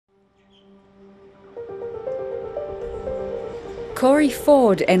Corey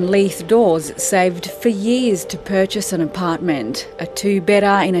Ford and Leith Dawes saved for years to purchase an apartment, a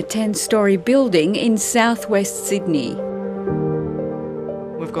two-bedder in a 10-storey building in southwest Sydney.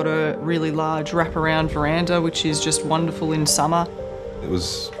 We've got a really large wraparound veranda, which is just wonderful in summer. It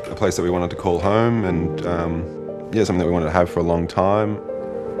was a place that we wanted to call home and something that we wanted to have for a long time.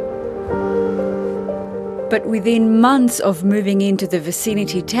 But within months of moving into the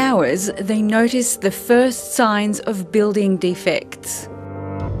vicinity towers, they noticed the first signs of building defects.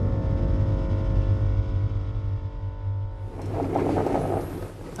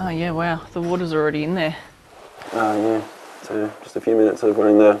 Oh yeah, wow, the water's already in there. Yeah, so just a few minutes of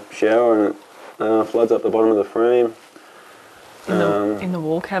running the shower and it floods up the bottom of the frame. In the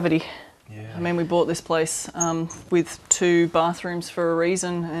wall cavity. Yeah. I mean, we bought this place with 2 bathrooms for a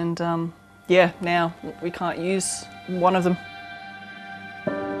reason, and yeah, now we can't use one of them.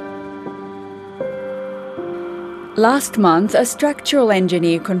 Last month, a structural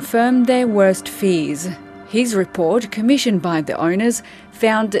engineer confirmed their worst fears. His report, commissioned by the owners,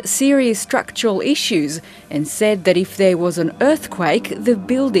 found serious structural issues and said that if there was an earthquake, the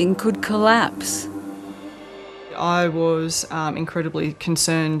building could collapse. I was incredibly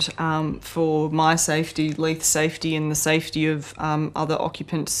concerned for my safety, Leith's safety, and the safety of other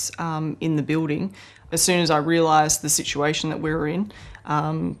occupants in the building. As soon as I realised the situation that we were in,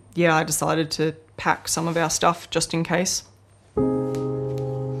 I decided to pack some of our stuff just in case.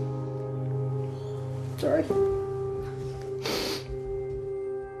 Sorry.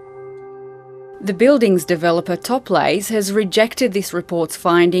 The building's developer Toplays has rejected this report's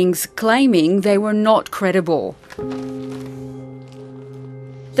findings, claiming they were not credible.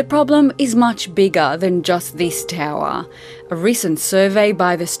 The problem is much bigger than just this tower. A recent survey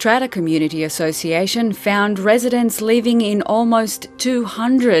by the Strata Community Association found residents living in almost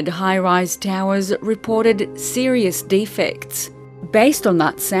 200 high-rise towers reported serious defects. Based on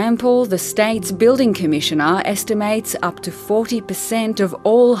that sample, the state's building commissioner estimates up to 40% of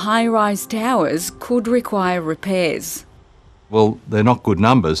all high-rise towers could require repairs. Well, they're not good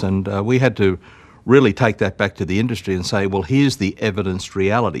numbers, and we had to really take that back to the industry and say, well, here's the evidenced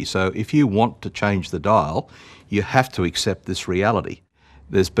reality. So if you want to change the dial, you have to accept this reality.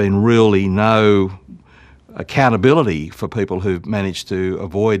 There's been really no accountability for people who've managed to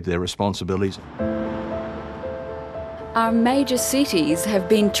avoid their responsibilities. Our major cities have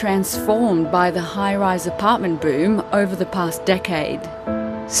been transformed by the high-rise apartment boom over the past decade.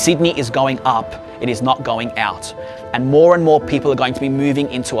 Sydney is going up, it is not going out. And more people are going to be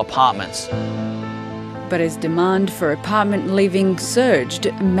moving into apartments. But as demand for apartment living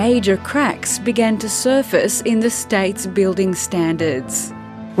surged, major cracks began to surface in the state's building standards.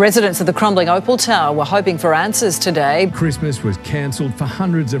 Residents of the crumbling Opal Tower were hoping for answers today. Christmas was cancelled for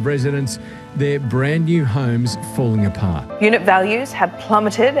hundreds of residents, their brand new homes falling apart. Unit values have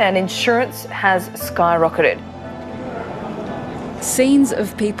plummeted and insurance has skyrocketed. Scenes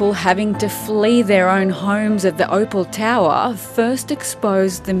of people having to flee their own homes at the Opal Tower first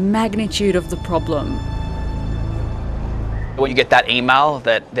exposed the magnitude of the problem. When you get that email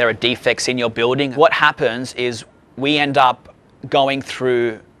that there are defects in your building, what happens is we end up going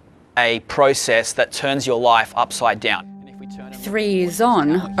through a process that turns your life upside down. 3 years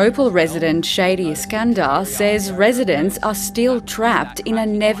on, Opal resident Shady Iskandar says residents are still trapped in a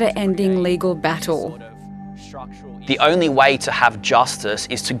never-ending legal battle. The only way to have justice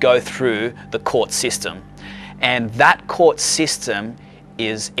is to go through the court system. And that court system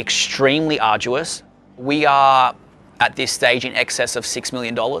is extremely arduous. We are at this stage in excess of $6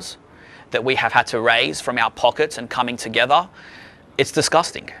 million that we have had to raise from our pockets and coming together. It's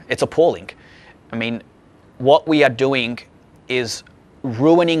disgusting. It's appalling. I mean, what we are doing is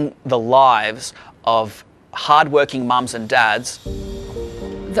ruining the lives of hardworking mums and dads.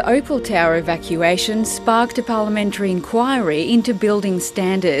 The Opal Tower evacuation sparked a parliamentary inquiry into building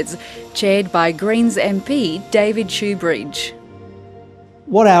standards, chaired by Greens MP David Shoebridge.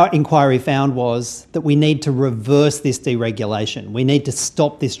 What our inquiry found was that we need to reverse this deregulation. We need to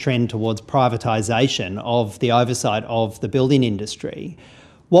stop this trend towards privatisation of the oversight of the building industry.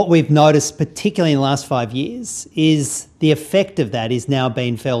 What we've noticed, particularly in the last 5 years, is the effect of that is now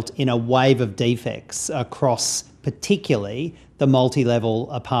being felt in a wave of defects across particularly the multi-level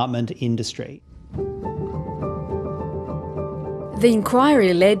apartment industry. The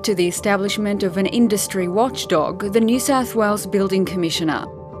inquiry led to the establishment of an industry watchdog, the New South Wales Building Commissioner.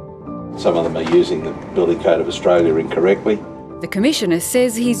 Some of them are using the Building Code of Australia incorrectly. The Commissioner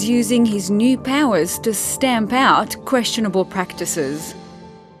says he's using his new powers to stamp out questionable practices.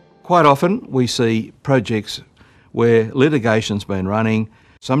 Quite often we see projects where litigation's been running.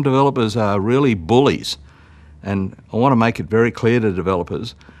 Some developers are really bullies And I want to make it very clear to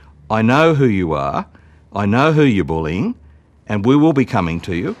developers, I know who you are, I know who you're bullying, and we will be coming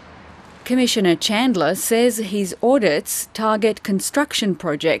to you. Commissioner Chandler says his audits target construction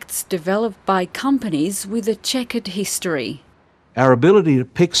projects developed by companies with a checkered history. Our ability to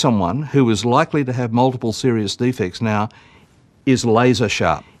pick someone who is likely to have multiple serious defects now is laser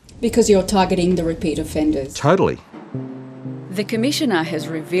sharp. Because you're targeting the repeat offenders. Totally. The Commissioner has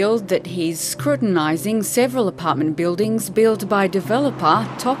revealed that he's scrutinising several apartment buildings built by developer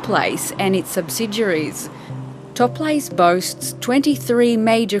Toplace and its subsidiaries. Toplace boasts 23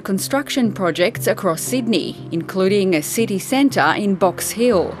 major construction projects across Sydney, including a city centre in Box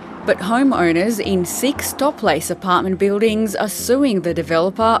Hill. But homeowners in 6 Toplace apartment buildings are suing the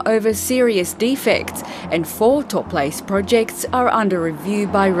developer over serious defects, and 4 Toplace projects are under review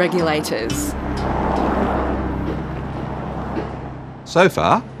by regulators. So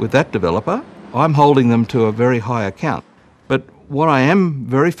far, with that developer, I'm holding them to a very high account. But what I am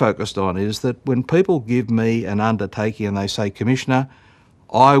very focused on is that when people give me an undertaking and they say, Commissioner,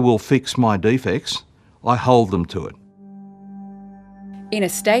 I will fix my defects, I hold them to it. In a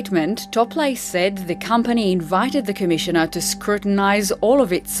statement, Toplace said the company invited the Commissioner to scrutinise all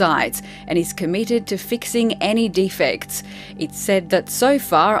of its sites and is committed to fixing any defects. It said that so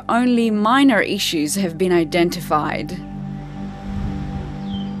far only minor issues have been identified.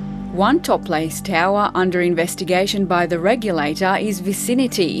 One Toplace tower under investigation by the regulator is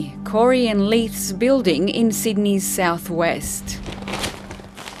Vicinity, Corey and Leith's building in Sydney's southwest.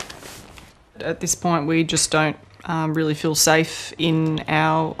 At this point, we just don't really feel safe in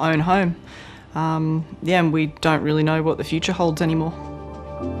our own home. And we don't really know what the future holds anymore.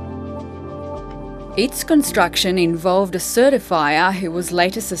 Its construction involved a certifier who was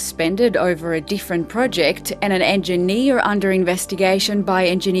later suspended over a different project and an engineer under investigation by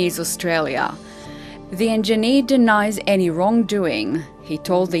Engineers Australia. The engineer denies any wrongdoing. He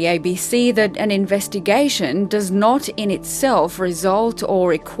told the ABC that an investigation does not in itself result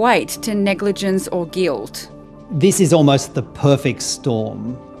or equate to negligence or guilt. This is almost the perfect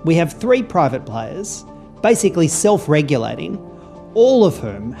storm. We have 3 private players, basically self-regulating, all of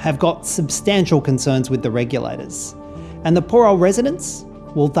whom have got substantial concerns with the regulators. And the poor old residents,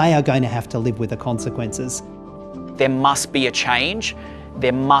 well, they are going to have to live with the consequences. There must be a change.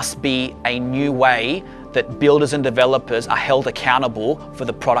 There must be a new way that builders and developers are held accountable for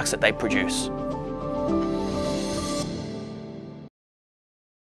the products that they produce.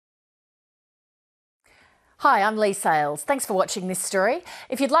 Hi, I'm Lee Sales. Thanks for watching this story.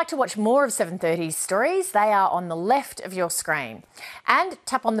 If you'd like to watch more of 730's stories, they are on the left of your screen. And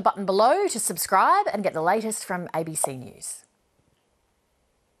tap on the button below to subscribe and get the latest from ABC News.